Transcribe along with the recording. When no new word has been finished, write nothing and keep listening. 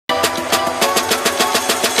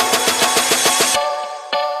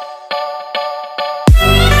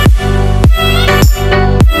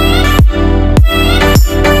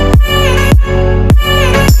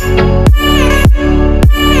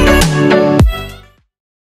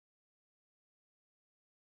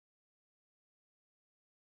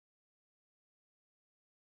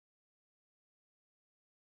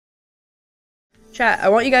Chat, I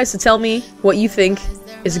want you guys to tell me what you think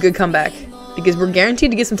is a good comeback. Because we're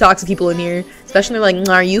guaranteed to get some toxic people in here. Especially like,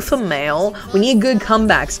 are you female? We need good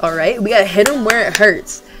comebacks, alright? We gotta hit them where it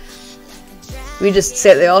hurts. We just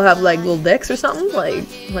say they all have like little dicks or something? Like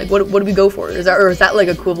what do we go for? Is that like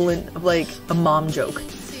equivalent of like a mom joke?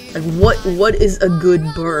 Like what is a good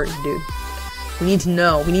burn, dude? We need to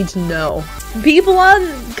know. We need to know. People on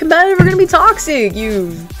competitive are gonna be toxic,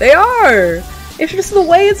 they are! It's just the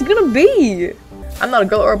way it's gonna be! I'm not a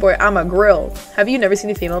girl or a boy, I'm a grill. Have you never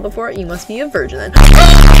seen a female before? You must be a virgin then.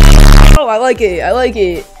 Oh, I like it, I like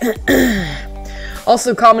it.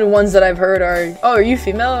 Also, common ones that I've heard are, oh, are you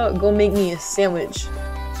female? Go make me a sandwich.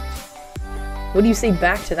 What do you say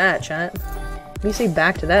back to that, chat? What do you say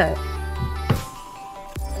back to that?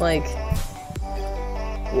 Like,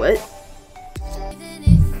 what?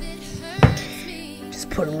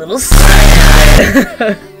 Just put a little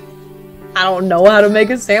side. I don't know how to make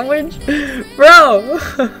a sandwich? Bro!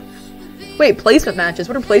 Wait, placement matches.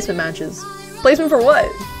 What are placement matches? Placement for what?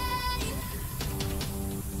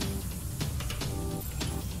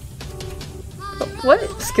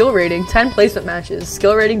 What? Skill rating. 10 placement matches.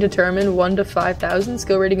 Skill rating determined 1 to 5,000.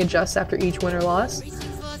 Skill rating adjusts after each win or loss.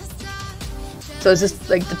 So it's just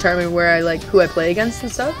like determine where I like who I play against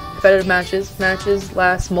and stuff. Competitive matches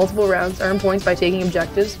last multiple rounds. Earn points by taking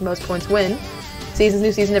objectives. Most points win. Seasons,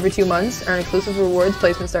 new season every 2 months. Earn exclusive rewards.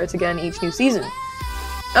 Placement starts again each new season.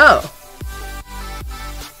 Oh.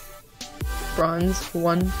 Bronze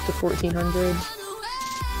 1 to 1400.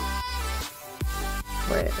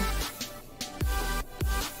 Wait.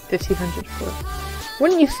 1500 for.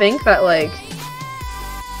 Wouldn't you think that like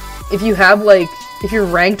if you have like if you're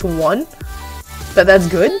ranked 1 that's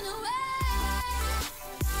good?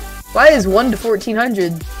 Why is 1 to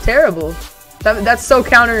 1400 terrible? That's so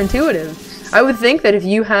counterintuitive. I would think that if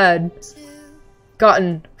you had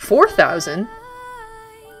gotten 4,000,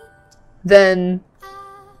 then,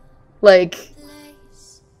 like,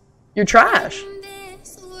 you're trash.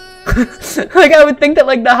 Like, I would think that,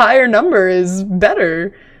 like, the higher number is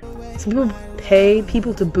better. Some people pay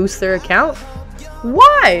people to boost their account?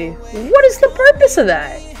 Why? What is the purpose of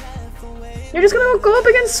that? You're just gonna go up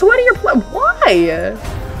against sweatier why?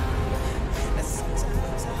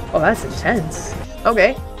 Oh, that's intense.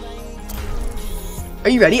 Okay. Are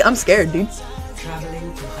you ready? I'm scared, dude. People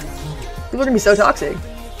are gonna be so toxic.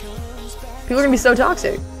 People are gonna be so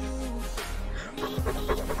toxic.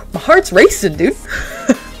 My heart's racing, dude.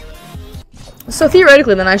 So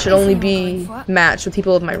theoretically, then I should only be matched with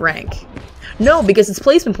people of my rank. No, because it's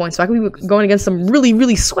placement points, so I could be going against some really,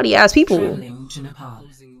 really sweaty ass people. Look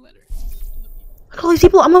at all these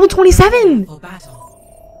people. I'm level 27. I'm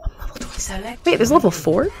level 27. Wait, there's level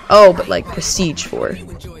 4? Oh, but like prestige 4.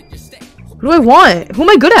 What do I want? Who am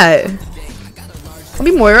I good at? I'll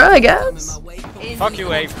be Moira, I guess. Fuck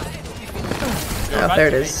you, Abe. Oh, there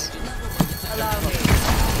it is.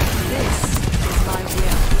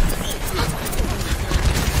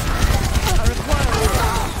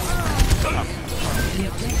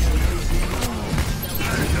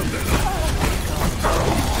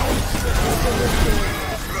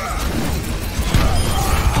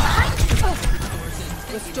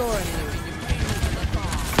 Restoring you.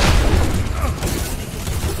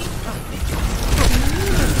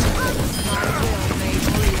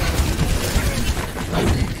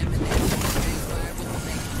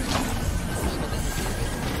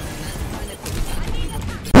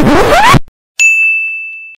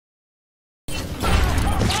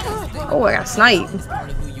 Oh, I got sniped.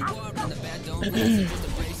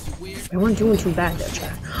 I wasn't doing too bad there,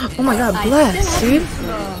 chat. Oh my god, bless, dude.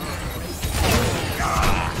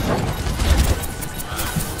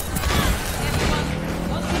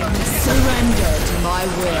 Surrender to my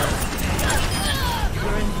will.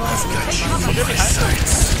 You're invited.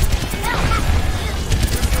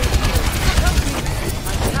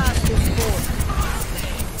 My task is forth.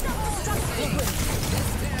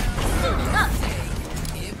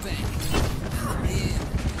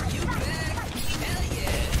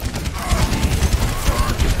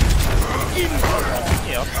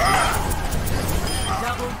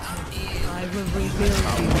 I will rebuild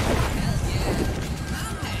you.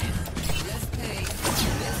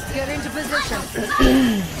 Get into position.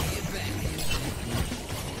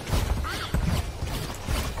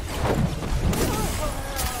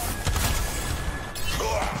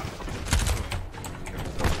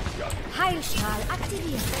 Heilstrahl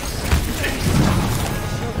aktiviert.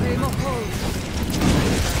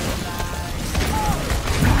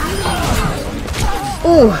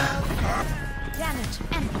 Ooh.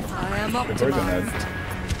 I am optimized.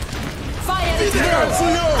 Fire at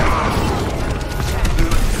will.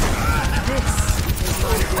 This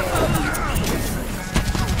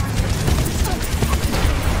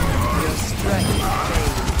Your strength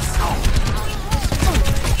fades.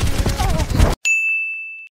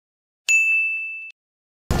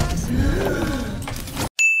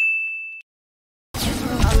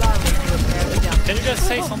 Can you guys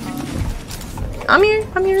say something? I'm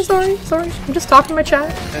here, sorry. I'm just talking to my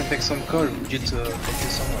chat. And make some call, you need to take you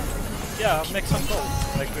somewhere. Yeah, make some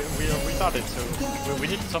calls. Like, we are retarded, so we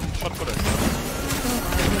need some shot callers.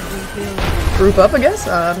 Group up, I guess?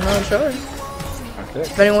 I'm not sure. Okay.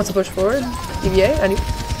 If anyone wants to push forward, EVA, any.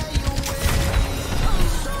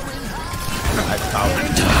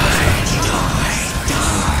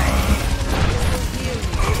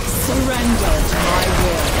 Surrender to my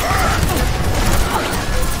will.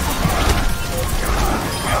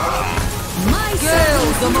 My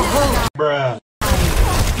girls, the Mahal. Bruh.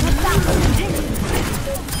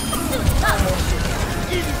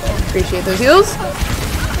 Appreciate those heals.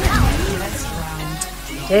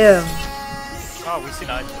 Damn. Oh, we see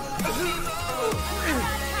nine.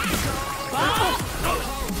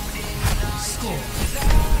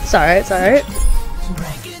 It's alright.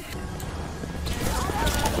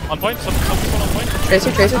 On point, some people on point.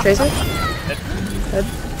 Tracer. Dead.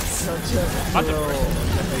 Button.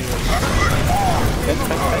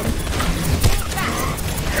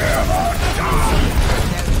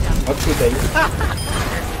 What's good day?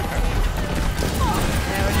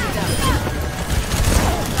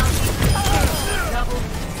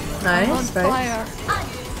 Nice. Fire.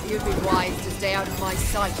 You'd be wise to stay out of my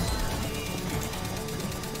sight.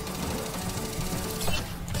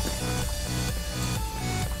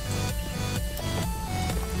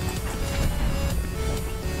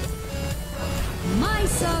 My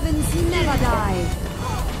servants never die.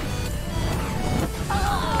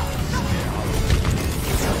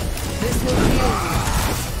 This will heal you.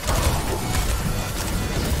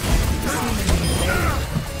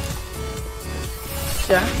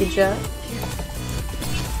 Good job.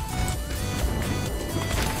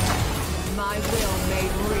 My will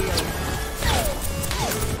made real.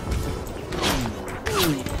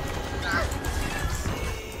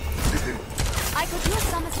 I could use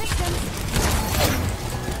some assistance.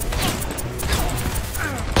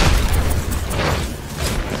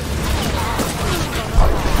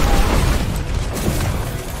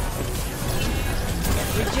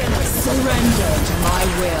 Surrender to my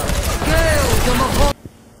will. Girls, I'm a whole.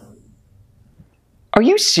 Are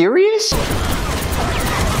you serious? Do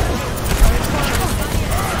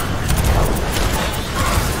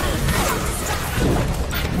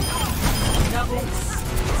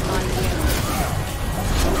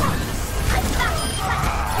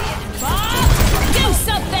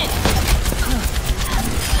something!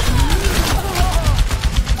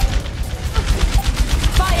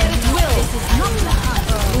 Fire at will. This is not the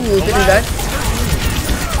hunt. Ooh, did he die?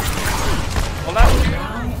 Hold out.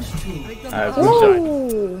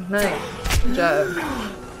 Ooh, nice. Good job.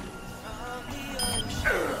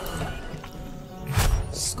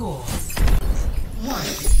 Score.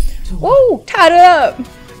 Whoa, tied it up.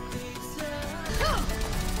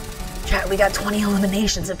 Chat, we got 20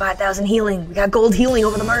 eliminations and 5,000 healing. We got gold healing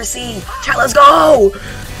over the Mercy. Chat, let's go.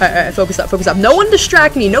 Alright, focus up. No one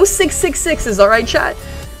distract me. No 666s, alright, chat?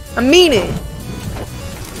 I mean it.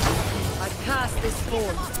 I cast this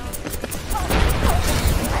form.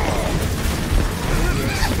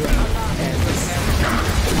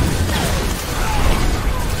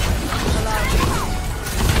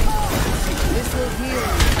 This will heal.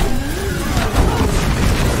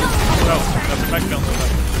 No, that's back down the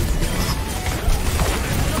left.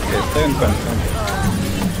 Okay, stay in control.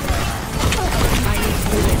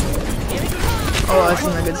 Oh, that's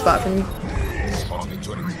in a good spot for me.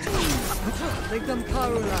 Become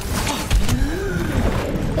Karula.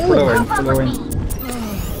 Following.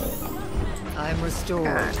 I'm restored.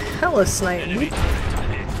 God, hella sniping.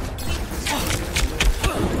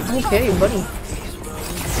 Okay, buddy.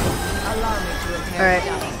 Allow me to repair. Alright,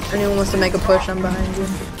 anyone wants to make a push, I'm behind you.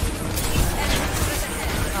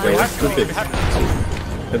 Wait, good pick.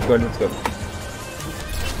 Let's go.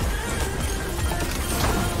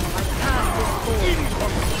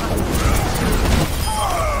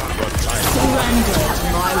 Surrender to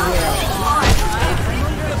my will.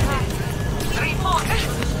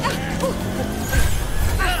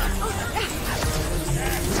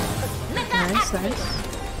 Nice.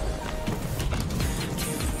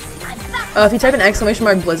 If you type an exclamation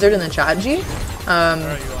mark Blizzard in the chat, G, you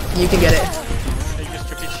can get it. Hey, just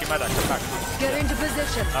repeat Shimada, come back. Get into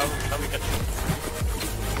position. Now we get you.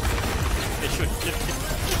 They should.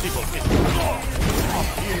 Keep people.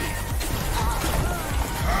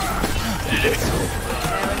 Do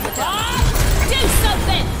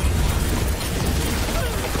something!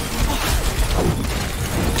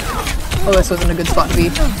 Oh, this wasn't a good spot to be.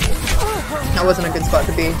 That wasn't a good spot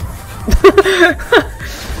to be.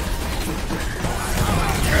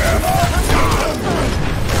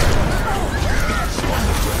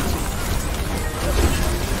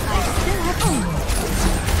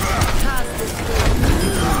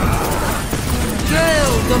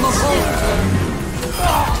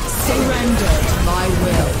 Surrender to my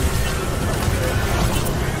will.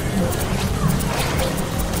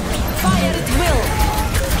 Fire at will.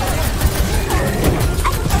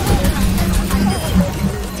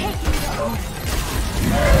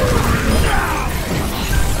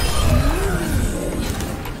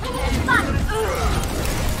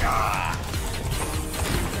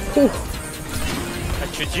 I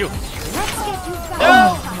choose you.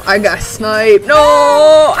 I got sniped. No!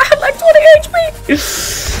 I had like 20 HP!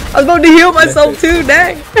 I was about to heal myself too,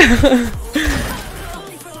 dang!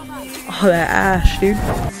 Oh, that ash, dude.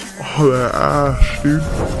 Oh, that ash, dude.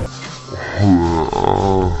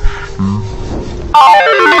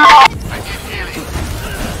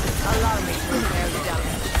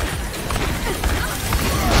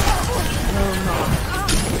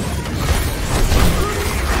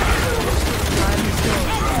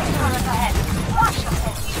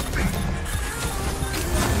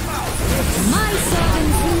 My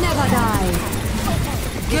servants never die.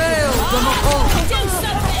 Gale, do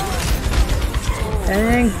something.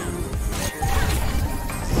 Dang.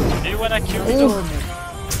 Do you wanna kill me?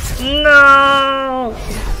 No!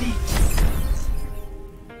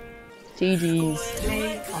 GG's.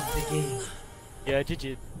 Yeah,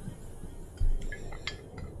 GG.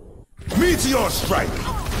 Meteor strike.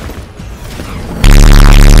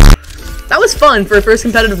 That was fun for a first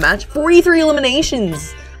competitive match. 43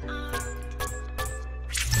 eliminations!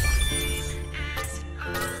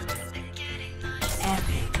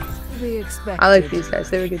 I like these guys,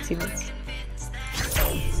 they were good teammates.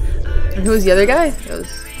 And who was the other guy? It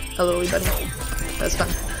was a little buddy. That was fun.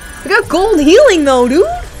 We got gold healing though, dude!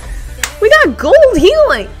 We got gold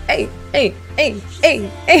healing! Hey, hey, hey, hey,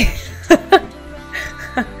 hey!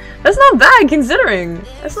 That's not bad considering!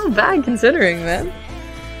 That's not bad considering, man.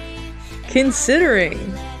 Considering.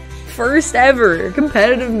 First ever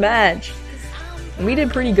competitive match. And we did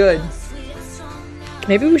pretty good.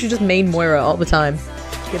 Maybe we should just main Moira all the time.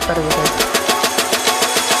 Get better with her.